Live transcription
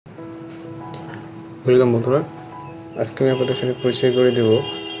Welcome বন্ধুরা, আজকে আমি আপনাদের সাথে পরিচয় করে দেব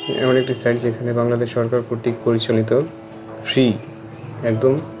এমন একটি সাইট যেখানে বাংলাদেশ সরকার কর্তৃক পরিচালিত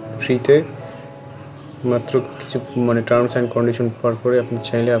একদম ফ্রিতে মাত্র কিছু টার্মস অ্যান্ড কন্ডিশন পার করে আপনি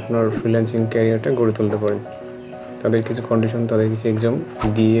চাইলে আপনার ফ্রিল্যান্সিং ক্যারিয়ারটা গড়ে তুলতে পারেন। তাদের কিছু কন্ডিশন, তাদের কিছু এক্সাম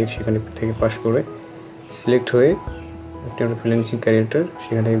দিয়ে সেখানে থেকে পাস করে সিলেক্ট হয়ে আপনি আপনার ফ্রিল্যান্সিং ক্যারিয়ারটা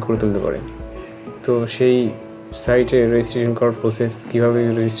সেখান থেকে গড়ে তুলতে পারেন। তো সেই সাইটে রেজিস্ট্রেশন করার প্রসেস, কীভাবে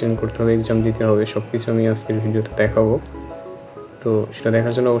রেজিস্ট্রেশন করতে হবে, এক্সাম দিতে হবে, সব কিছু আমি আজকের ভিডিওতে দেখাবো। তো সেটা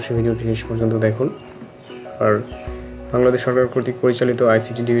দেখার জন্য অবশ্যই ভিডিওটি শেষ পর্যন্ত দেখুন। আর বাংলাদেশ সরকার কর্তৃক পরিচালিত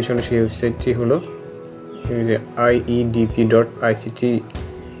আইসিটি ডিভিশনের সেই ওয়েবসাইটটি হলো যে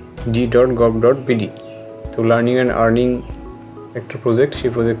iedp.ictd.gov.bd। তো লার্নিং অ্যান্ড আর্নিং একটা প্রজেক্ট, সেই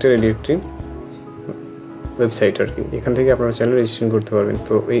প্রজেক্টের এটি একটি ওয়েবসাইট আর কি। এখান থেকে আপনারা চ্যানেল রেজিস্ট্রেশন করতে পারবেন।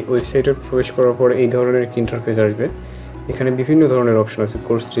 তো এই ওয়েবসাইটে প্রবেশ করার পরে এই ধরনের একটি ইন্টারফেস আসবে। এখানে বিভিন্ন ধরনের অপশন আছে: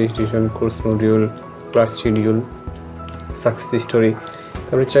 course registration, course module, class schedule, success story.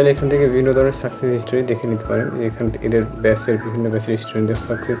 তারপরে চাইলে এখান থেকে বিভিন্ন ধরনের সাকসেস স্টোরি দেখে নিতে পারেন। এখান থেকে এদের বিভিন্ন ব্যাচের স্টুডেন্টদের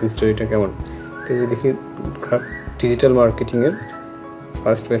সাকসেস স্টোরিটা কেমন। তো যে দেখি ডিজিটাল মার্কেটিংয়ের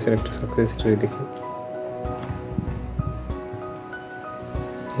ফার্স্ট ব্যাচের একটা সাকসেস স্টোরি দেখি।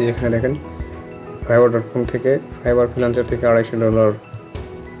 এখানে দেখেন fiverr.com থেকে, ফাইবার ফ্রিল্যান্সার থেকে $250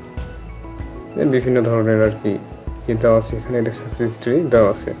 বিভিন্ন ধরনের আর কি দেওয়া আছে। এখানে এদের সাকসেস স্টোরি দেওয়া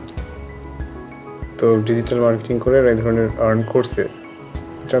আছে। তো ডিজিটাল মার্কেটিং করে এই ধরনের আর্ন করছে,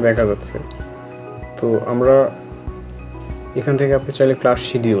 এটা দেখা যাচ্ছে। তো আমরা এখান থেকে আপনি চাইলে ক্লাস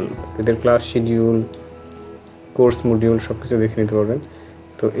শিডিউল, এদের ক্লাস শিডিউল, কোর্স মডিউল সব কিছু দেখে নিতে পারবেন।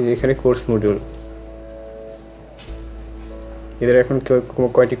 তো এখানে কোর্স মডিউল, এদের এখন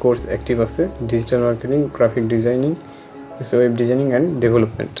কয়টি কোর্স অ্যাক্টিভ আছে: digital marketing, graphic designing, web designing and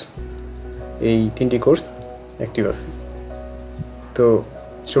development. এই 3টি কোর্স অ্যাক্টিভ আছে। তো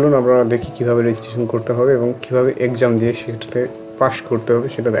চলুন আমরা দেখি কীভাবে রেজিস্ট্রেশন করতে হবে এবং কীভাবে এক্সাম দিয়ে সেটাতে পাস করতে হবে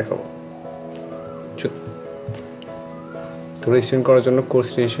সেটা দেখাবো। তো রেজিস্ট্রেশন করার জন্য কোর্স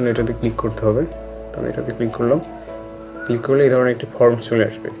রেজিস্ট্রেশন এটাতে ক্লিক করতে হবে। তো আমি এটাতে ক্লিক করলাম। ক্লিক করলে এই ধরনের একটি ফর্ম চলে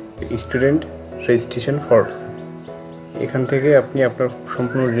আসবে, স্টুডেন্ট রেজিস্ট্রেশন ফর্ম। এখান থেকে আপনি আপনার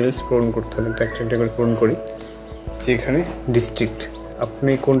সম্পূর্ণ ডিটেলস পূরণ করতে হবে। একটা একটা করে পূরণ করি। যে এখানে ডিস্ট্রিক্ট,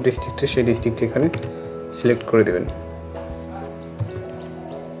 আপনি কোন ডিস্ট্রিক্টে, সেই ডিস্ট্রিক্ট এখানে সিলেক্ট করে দেবেন।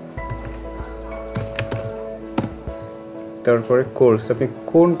 তারপরে কোর্স, আপনি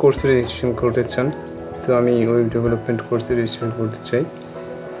কোন কোর্সে রেজিস্ট্রেশন করতে চান। তো আমি ওয়েব ডেভেলপমেন্ট কোর্সে রেজিস্ট্রেশন করতে চাই।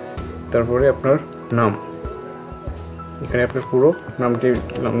 তারপরে আপনার নাম, এখানে আপনার পুরো নামটি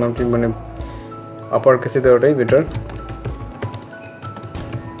আপার কেসে দেওয়াটাই বেটার।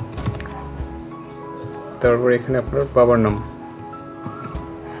 তারপরে এখানে আপনার বাবার নাম,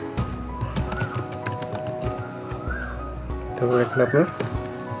 তারপরে এখানে আপনার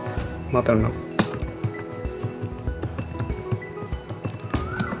মাতার নাম।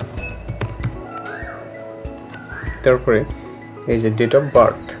 তারপরে এই যে ডেট অফ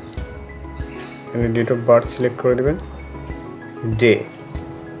বার্থ, এখানে ডেট অফ বার্থ সিলেক্ট করে দেবেন, ডে,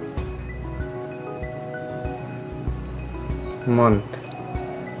 মান্থ,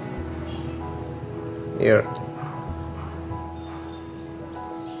 ইয়ার।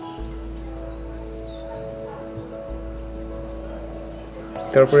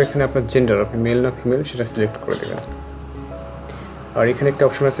 তারপর এখানে আপনার জেন্ডার, আপনি মেল না ফিমেল সেটা সিলেক্ট করে দেবেন। আর এখানে একটা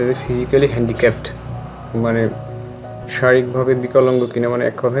অপশন আছে যে ফিজিক্যালি হ্যান্ডিক্যাপড, শারীরিকভাবে বিকলাঙ্গ কিনা,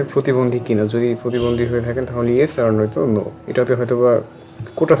 এক কথায় প্রতিবন্ধী কিনা। যদি প্রতিবন্ধী হয়ে থাকেন তাহলে ইয়েস, আর নয়তো নো। এটাতে হয়তো বা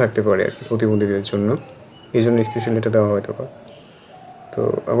কোটা থাকতে পারে আর কি প্রতিবন্ধীদের জন্য, এই জন্য স্পেশাল এটা দেওয়া হয়তো বা। তো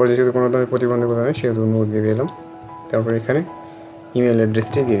আবার যেহেতু কোনো ধরনের প্রতিবন্ধকতা নেই সেহেতু নো দিয়ে দিলাম। তারপরে এখানে ইমেল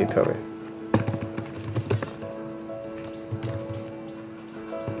অ্যাড্রেসটি দিয়ে দিতে হবে।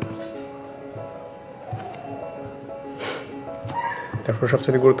 তারপর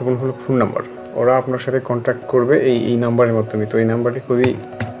সবচেয়ে গুরুত্বপূর্ণ হলো ফোন নাম্বার। ওরা আপনার সাথে কন্ট্যাক্ট করবে এই নাম্বারের মাধ্যমে। তো এই নাম্বারটি খুবই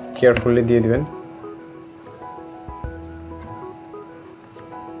কেয়ারফুলি দিয়ে দেবেন।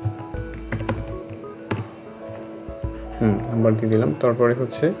 নাম্বার দিয়ে দিলাম। তারপরে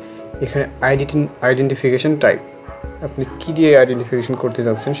হচ্ছে এখানে আইডেন্টিফিকেশন টাইপ, আপনি কী দিয়ে আইডেন্টিফিকেশন করতে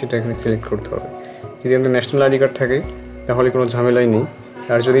যাচ্ছেন সেটা এখানে সিলেক্ট করতে হবে। যদি আপনার ন্যাশনাল আইডি কার্ড থাকে তাহলে কোনো ঝামেলাই নেই।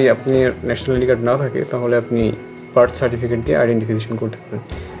 আর যদি আপনি ন্যাশনাল আইডি কার্ড না থাকে তাহলে আপনি বার্থ সার্টিফিকেট দিয়ে আইডেন্টিফিকেশন করতে পারেন।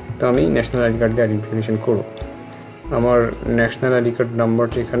 তো আমি ন্যাশনাল আইডি কার্ড দিয়ে আইডেন্টিফিকেশন করব। আমার ন্যাশনাল আইডি কার্ড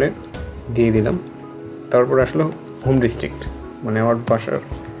নাম্বারটি এখানে দিয়ে দিলাম। তারপর আসলো হোম ডিস্ট্রিক্ট, আমার বাসার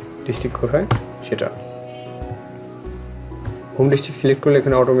ডিস্ট্রিক্ট কোথায় সেটা। হোম ডিস্ট্রিক্ট সিলেক্ট করলে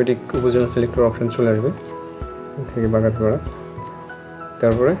এখানে অটোমেটিক উপজেলা সিলেক্টর অপশন চলে আসবে থেকে বাগাতে পারা।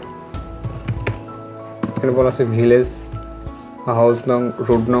 তারপরে এখানে বলা আছে ভিলেজ, হাউস নং,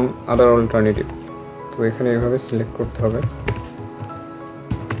 রোড নং, আদার অল্টারনেটিভ। তো এখানে এভাবে সিলেক্ট করতে হবে,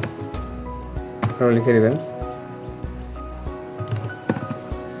 আপনারা লিখে দেবেন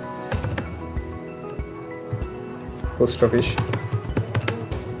পোস্ট অফিস।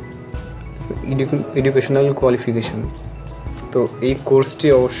 এডুকেশনাল কোয়ালিফিকেশন, তো এই কোর্সটি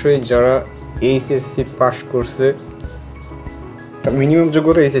অবশ্যই যারা এইচএসসি পাস করছে, তার মিনিমাম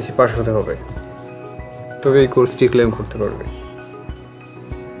যোগ্যতা এইচএসসি পাস হতে হবে, তবে এই কোর্সটি ক্লেম করতে পারবে।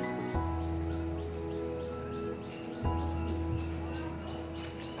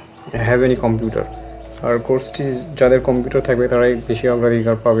 হ্যাভ এনি কম্পিউটার, আর কোর্সটি যাদের কম্পিউটার থাকবে তারাই বেশি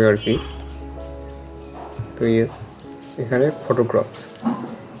অগ্রাধিকার পাবে আর কি। তো ইয়েস, এখানে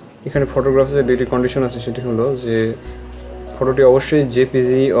ফটোগ্রাফসের দুইটি কন্ডিশন আছে, সেটি হলো যে ফটোটি অবশ্যই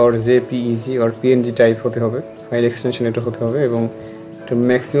JPG or JPEG or PNG type হতে হবে, ফাইল এক্সটেনশন এটা হতে হবে, এবং এটা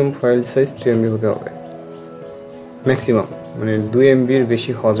ম্যাক্সিমাম ফাইল সাইজ 3 MB হতে হবে, ম্যাক্সিমাম, মানে 2 MBর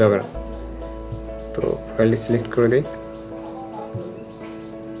বেশি হওয়া যাবে না। তো ফাইলটি সিলেক্ট করে দিই।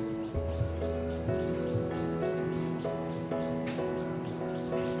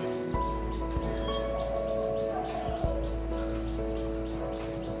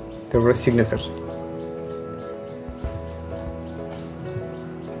 তারপরে সিগনেচার,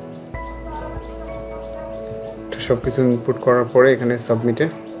 সব কিছু ইনপুট করার পরে এখানে সাবমিটে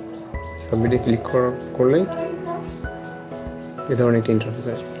ক্লিক করলেই এই ধরনের একটি ইন্টারফেস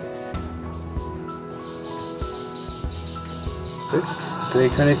আসবে। তো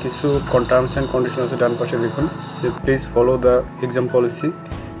এখানে কিছু টার্মস অ্যান্ড কন্ডিশন আছে, ডান পাশে দেখুন যে please follow the exam policy,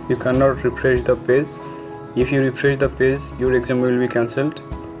 you can not refresh the page, if you refresh the page your exam will be cancelled,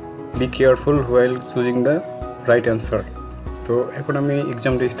 be careful while choosing the right answer. তো এখন আমি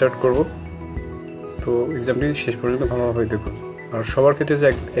এক্সামটি start করব। তো এক্সামটি শেষ পর্যন্ত ভালোভাবে দেখুন। আর সবার ক্ষেত্রে যে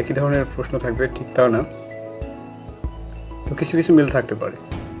একই ধরনের প্রশ্ন থাকবে ঠিক তা না, তো কিছু কিছু মিল থাকতে পারে,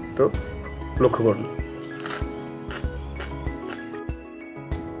 তো লক্ষ্য করুন।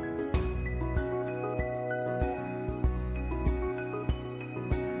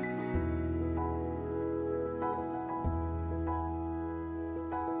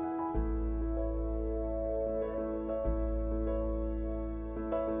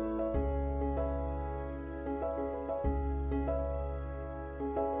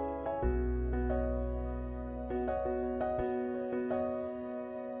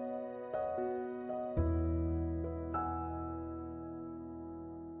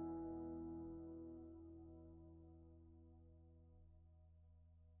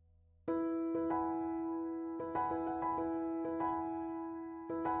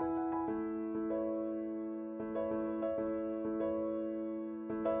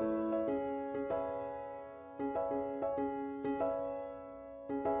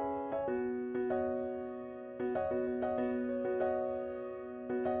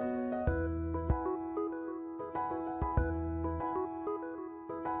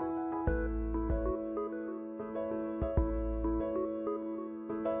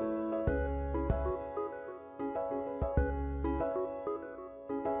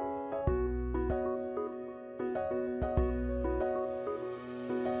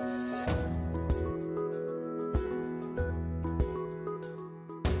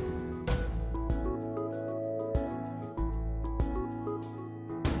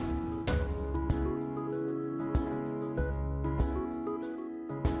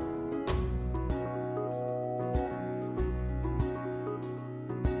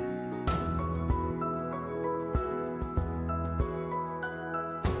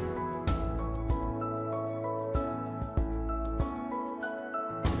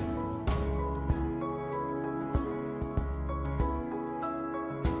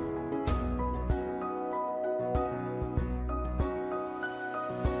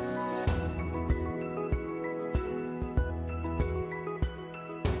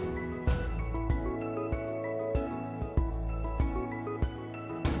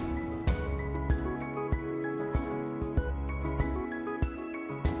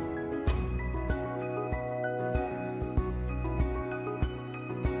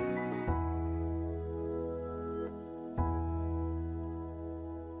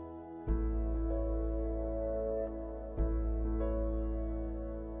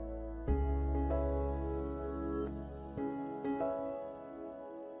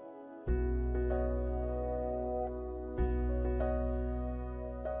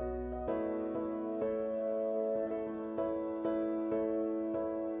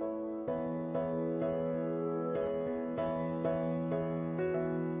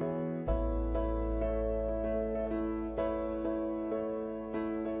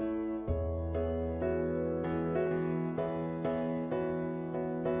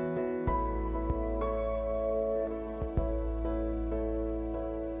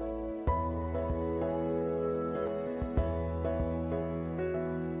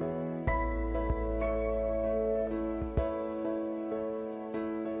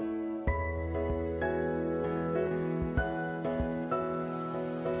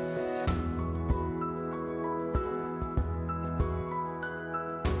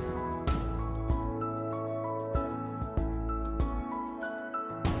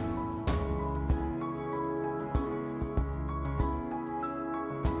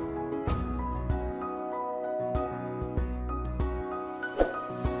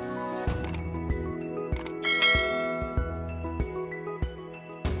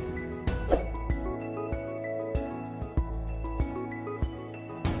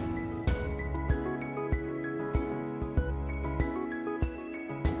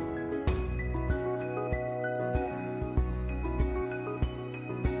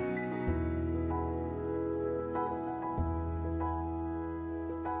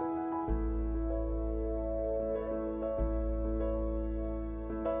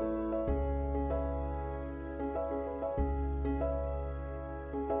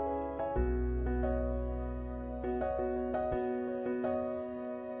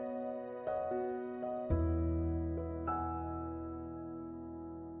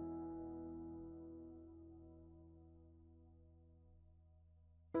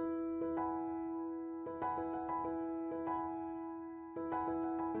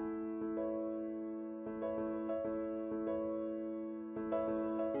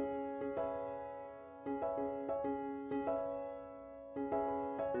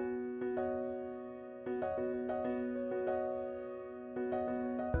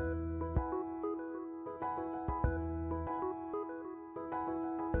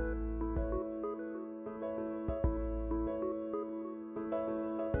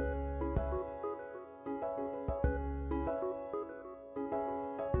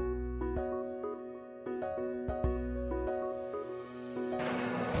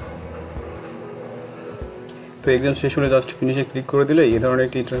 তো এক্সাম শেষ হলে জাস্ট ফিনিশে ক্লিক করে দিলে এই ধরনের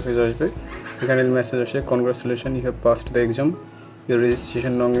একটি ইন্টারফেস আসবে। এখানে মেসেজ আসে congratulation you have passed the exam, your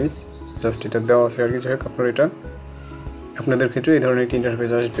registration নং ইজ, জাস্ট এটা দেওয়া আছে আর কিছু। আপনার এটা আপনাদের ক্ষেত্রে এই ধরনের একটি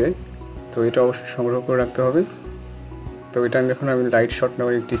ইন্টারফেস আসবে। তো এটা অবশ্যই সংগ্রহ করে রাখতে হবে। তো এটা আমি লাইট শট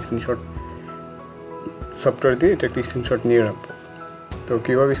নামের একটি স্ক্রিনশট সফটওয়্যার দিয়ে এটা একটি স্ক্রিনশট নিয়ে রাখবো। তো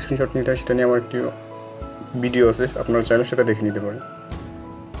কীভাবে স্ক্রিনশট নিতে হয় সেটা নিয়ে আমার একটি ভিডিও আছে, আপনারা চাইলে সেটা দেখে নিতে পারেন।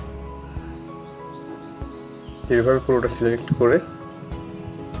 এইভাবে পুরোটা সিলেক্ট করে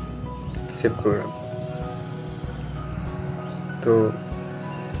সেভ করে রাখবো। তো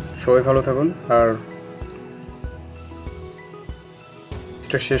সবাই ভালো থাকুন। আর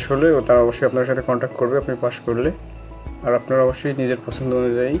এটা শেষ হলে তারা অবশ্যই আপনার সাথে কন্ট্যাক্ট করবে আপনি পাস করলে। আর আপনারা অবশ্যই নিজের পছন্দ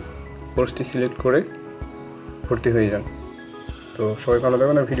অনুযায়ী কোর্সটি সিলেক্ট করে ভর্তি হয়ে যান। তো সবাই ভালো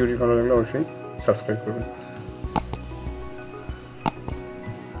থাকুন। আর ভিডিওটি ভালো লাগলে অবশ্যই সাবস্ক্রাইব করবেন।